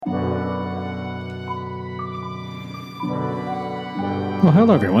Well,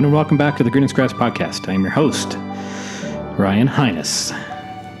 hello everyone, and welcome back to the Greenest Grass Podcast. I am your host, Ryan Highness.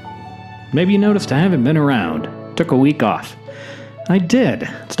 Maybe you noticed I haven't been around. Took a week off. I did.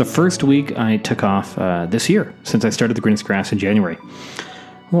 It's the first week I took off this year, since I started the Greenest Grass in January.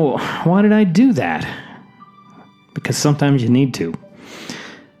 Well, why did I do that? Because sometimes you need to.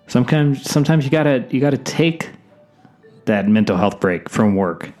 Sometimes you gotta take that mental health break from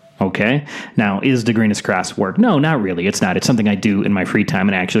work. Okay? Now, is the Greenest Grass work? No, not really. It's not. It's something I do in my free time,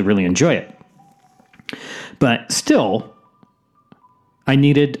 and I actually really enjoy it. But still, I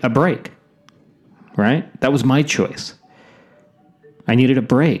needed a break. Right? That was my choice. I needed a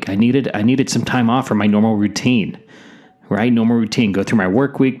break. I needed some time off from my normal routine. Right? Normal routine. Go through my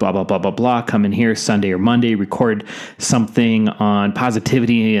work week, blah, blah, blah, blah, blah. Come in here Sunday or Monday, record something on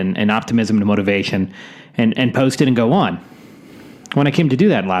positivity and optimism and motivation, and post it and go on. When I came to do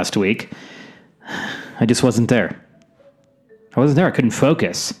that last week, I just wasn't there. I couldn't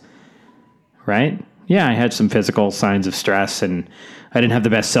focus. Right? Yeah, I had some physical signs of stress, and I didn't have the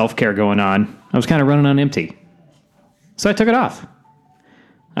best self-care going on. I was kind of running on empty. So I took it off.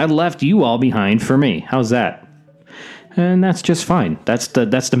 I left you all behind for me. How's that? And that's just fine. That's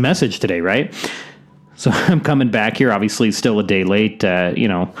the message today, right? So I'm coming back here, obviously still a day late.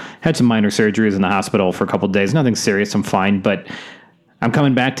 Had some minor surgeries in the hospital for a couple of days. Nothing serious. I'm fine, but I'm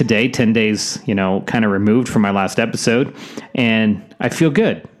coming back today, 10 days, kind of removed from my last episode, and I feel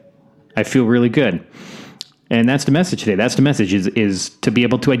good. I feel really good. And that's the message today. That's the message is to be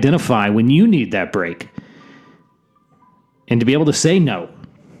able to identify when you need that break and to be able to say no,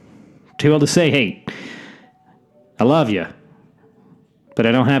 to be able to say, hey, I love you, but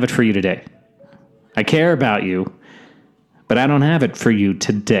I don't have it for you today. I care about you, but I don't have it for you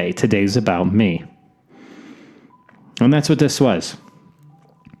today. Today's about me. And that's what this was.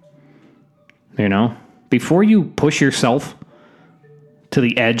 Before you push yourself to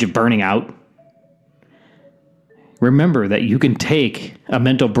the edge of burning out, remember that you can take a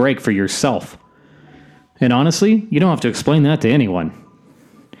mental break for yourself. And honestly, you don't have to explain that to anyone.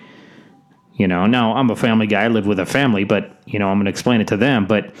 Now I'm a family guy, I live with a family, but, I'm going to explain it to them.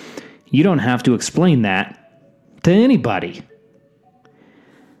 But you don't have to explain that to anybody.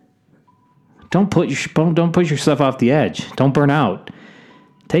 Don't push yourself off the edge. Don't burn out.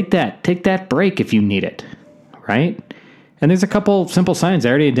 Take that break if you need it, right? And there's a couple simple signs. I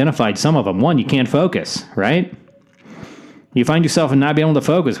already identified some of them. One, you can't focus, right? You find yourself in not being able to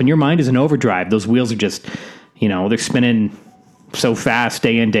focus. When your mind is in overdrive, those wheels are just, they're spinning so fast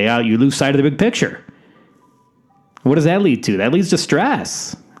day in, day out, you lose sight of the big picture. What does that lead to? That leads to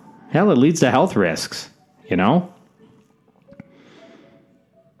stress. Hell, it leads to health risks, And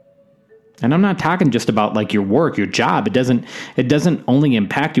I'm not talking just about like your work, your job. It doesn't only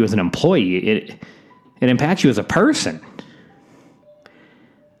impact you as an employee. It impacts you as a person.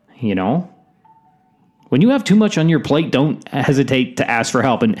 When you have too much on your plate, don't hesitate to ask for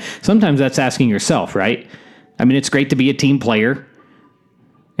help. And sometimes that's asking yourself, right? I mean, it's great to be a team player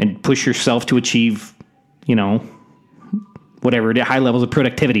and push yourself to achieve, whatever, high levels of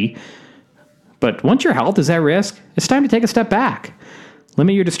productivity. But once your health is at risk, it's time to take a step back.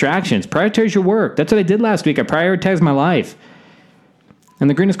 Limit your distractions. Prioritize your work. That's what I did last week. I prioritized my life. And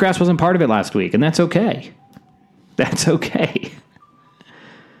the Greenest Grass wasn't part of it last week, and that's okay. That's okay.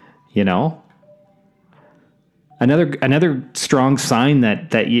 Another strong sign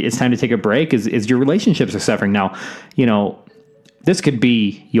that it's time to take a break is your relationships are suffering. Now, this could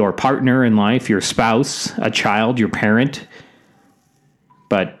be your partner in life, your spouse, a child, your parent.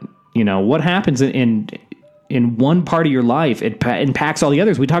 But, what happens in one part of your life, it impacts all the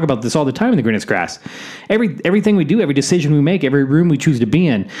others. We talk about this all the time in the Greenest Grass. Everything we do, every decision we make, every room we choose to be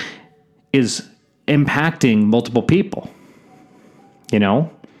in is impacting multiple people.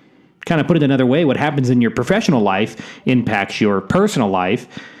 Kind of put it another way, what happens in your professional life impacts your personal life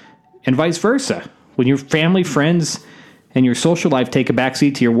and vice versa. When your family, friends, and your social life take a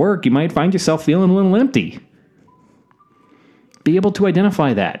backseat to your work, you might find yourself feeling a little empty. Be able to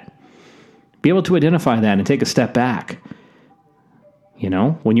identify that. Be able to identify that and take a step back.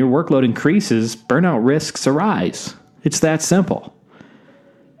 When your workload increases, burnout risks arise. It's that simple.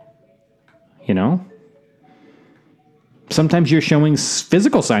 Sometimes you're showing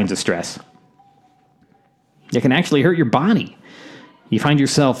physical signs of stress. It can actually hurt your body. You find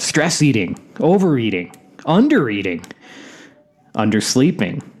yourself stress eating, overeating, undereating,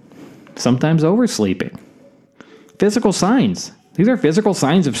 undersleeping, sometimes oversleeping. Physical signs. These are physical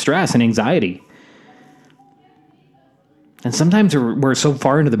signs of stress and anxiety. And sometimes we're so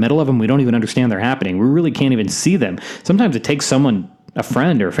far into the middle of them, we don't even understand they're happening. We really can't even see them. Sometimes it takes someone, a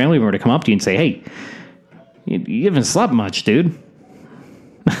friend or a family member, to come up to you and say, hey, you haven't slept much, dude.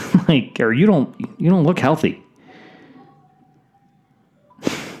 or you don't look healthy.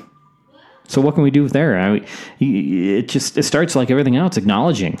 So what can we do there? It starts like everything else,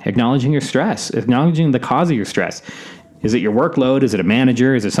 acknowledging your stress, acknowledging the cause of your stress. Is it your workload? Is it a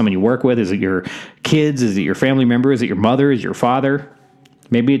manager? Is it someone you work with? Is it your kids? Is it your family member? Is it your mother? Is it your father?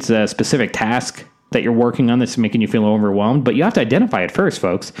 Maybe it's a specific task that you're working on that's making you feel overwhelmed, but you have to identify it first,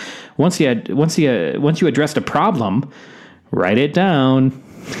 folks. Once you addressed a problem, write it down.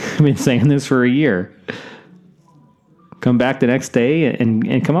 I've been saying this for a year. Come back the next day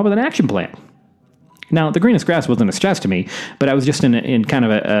and come up with an action plan. Now, the greenest grass wasn't a stress to me, but I was just in kind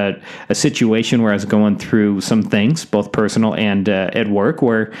of a situation where I was going through some things, both personal and at work,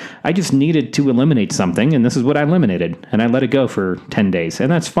 where I just needed to eliminate something, and this is what I eliminated, and I let it go for 10 days, and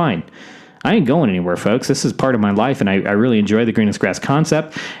that's fine. I ain't going anywhere, folks. This is part of my life, and I really enjoy the greenest grass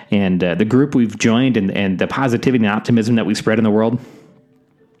concept and the group we've joined and the positivity and optimism that we spread in the world.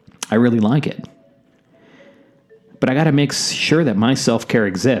 I really like it. But I got to make sure that my self-care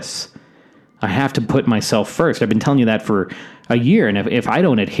exists. I have to put myself first. I've been telling you that for a year, and if I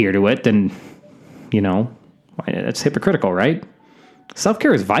don't adhere to it, then, that's hypocritical, right?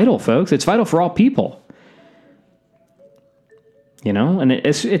 Self-care is vital, folks. It's vital for all people. And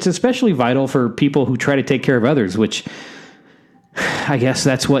it's especially vital for people who try to take care of others, which I guess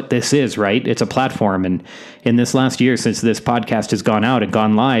that's what this is, right? It's a platform. And in this last year, since this podcast has gone out and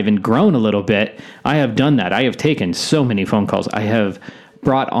gone live and grown a little bit, I have done that. I have taken so many phone calls. I have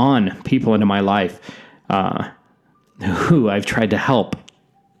brought on people into my life who I've tried to help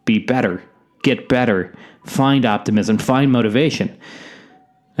be better, get better, find optimism, find motivation.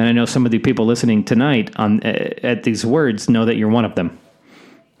 And I know some of the people listening tonight at these words know that you're one of them,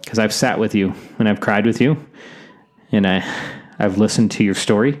 because I've sat with you and I've cried with you, and I've listened to your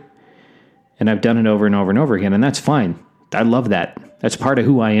story, and I've done it over and over and over again, and that's fine. I love that. That's part of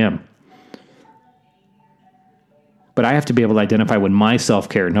who I am. But I have to be able to identify when my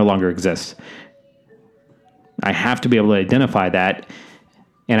self-care no longer exists. I have to be able to identify that,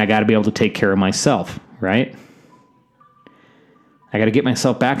 and I got to be able to take care of myself, right? I got to get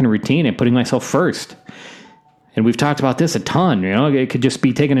myself back in a routine and putting myself first. And we've talked about this a ton. It could just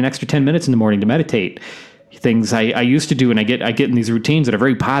be taking an extra 10 minutes in the morning to meditate. Things I used to do, and I get in these routines that are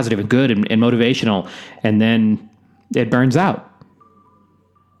very positive and good and motivational, and then it burns out.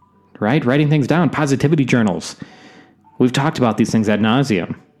 Right? Writing things down, positivity journals. We've talked about these things ad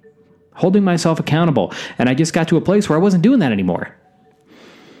nauseum. Holding myself accountable. And I just got to a place where I wasn't doing that anymore.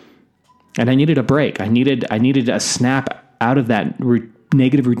 And I needed a break. I needed a snap out of that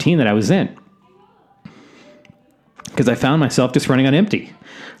negative routine that I was in. Because I found myself just running on empty.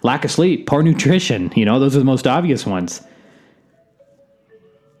 Lack of sleep, poor nutrition, those are the most obvious ones.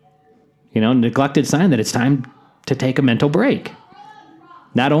 Neglected sign that it's time to take a mental break.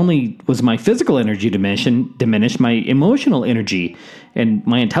 Not only was my physical energy diminished, my emotional energy and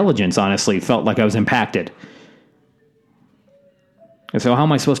my intelligence, honestly, felt like I was impacted. And so how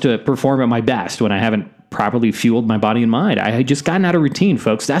am I supposed to perform at my best when I haven't properly fueled my body and mind? I had just gotten out of routine,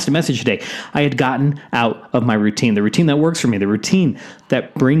 folks. That's the message today. I had gotten out of my routine, the routine that works for me, the routine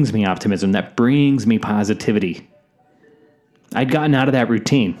that brings me optimism, that brings me positivity. I'd gotten out of that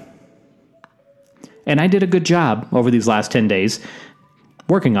routine. And I did a good job over these last 10 days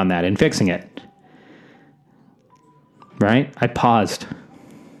working on that and fixing it. Right? I paused.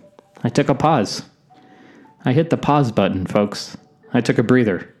 I took a pause. I hit the pause button, folks. I took a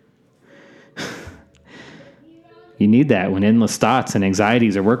breather. You need that when endless thoughts and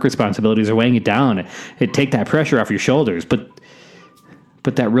anxieties or work responsibilities are weighing you down. It take that pressure off your shoulders. But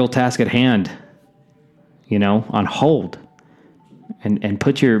put that real task at hand, on hold. And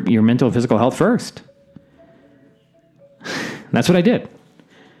put your mental and physical health first. That's what I did.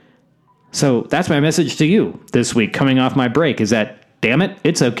 So that's my message to you this week coming off my break is that, damn it,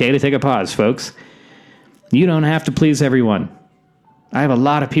 it's okay to take a pause, folks. You don't have to please everyone. I have a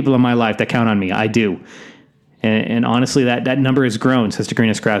lot of people in my life that count on me. I do. And honestly, that number has grown since the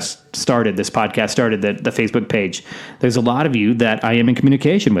Greenest Grass started, this podcast started, the Facebook page. There's a lot of you that I am in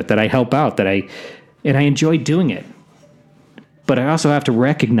communication with, that I help out, and I enjoy doing it. But I also have to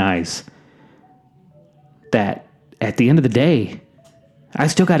recognize that at the end of the day, I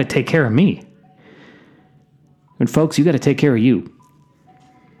still got to take care of me. And folks, you got to take care of you.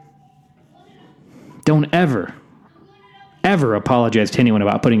 Don't ever apologize to anyone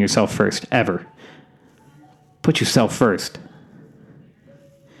about putting yourself first, ever. Put yourself first.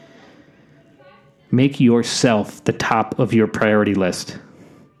 Make yourself the top of your priority list.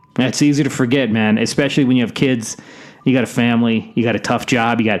 That's easy to forget, man, especially when you have kids, you got a family, you got a tough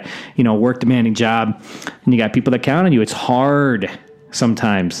job, you got, a work demanding job, and you got people that count on you. It's hard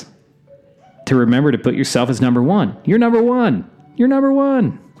sometimes. to remember to put yourself as number one. You're number one. You're number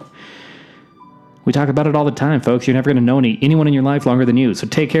one. We talk about it all the time, folks. You're never going to know anyone in your life longer than you, so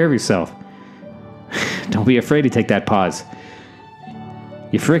take care of yourself. Don't be afraid to take that pause.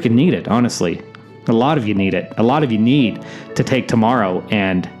 You freaking need it, honestly. A lot of you need it. A lot of you need to take tomorrow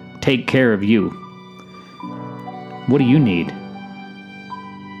and take care of you. What do you need?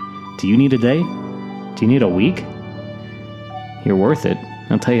 Do you need a day? Do you need a week? You're worth it.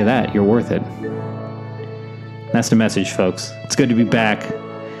 I'll tell you that. You're worth it. That's the message, folks. It's good to be back.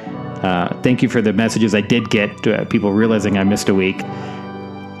 Thank you for the messages I did get. People realizing I missed a week.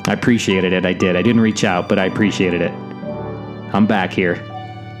 I appreciated it. I did. I didn't reach out, but I appreciated it. I'm back here.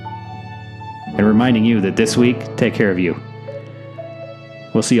 And reminding you that this week, take care of you.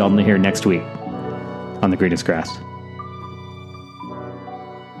 We'll see y'all here next week on The Greenest Grass.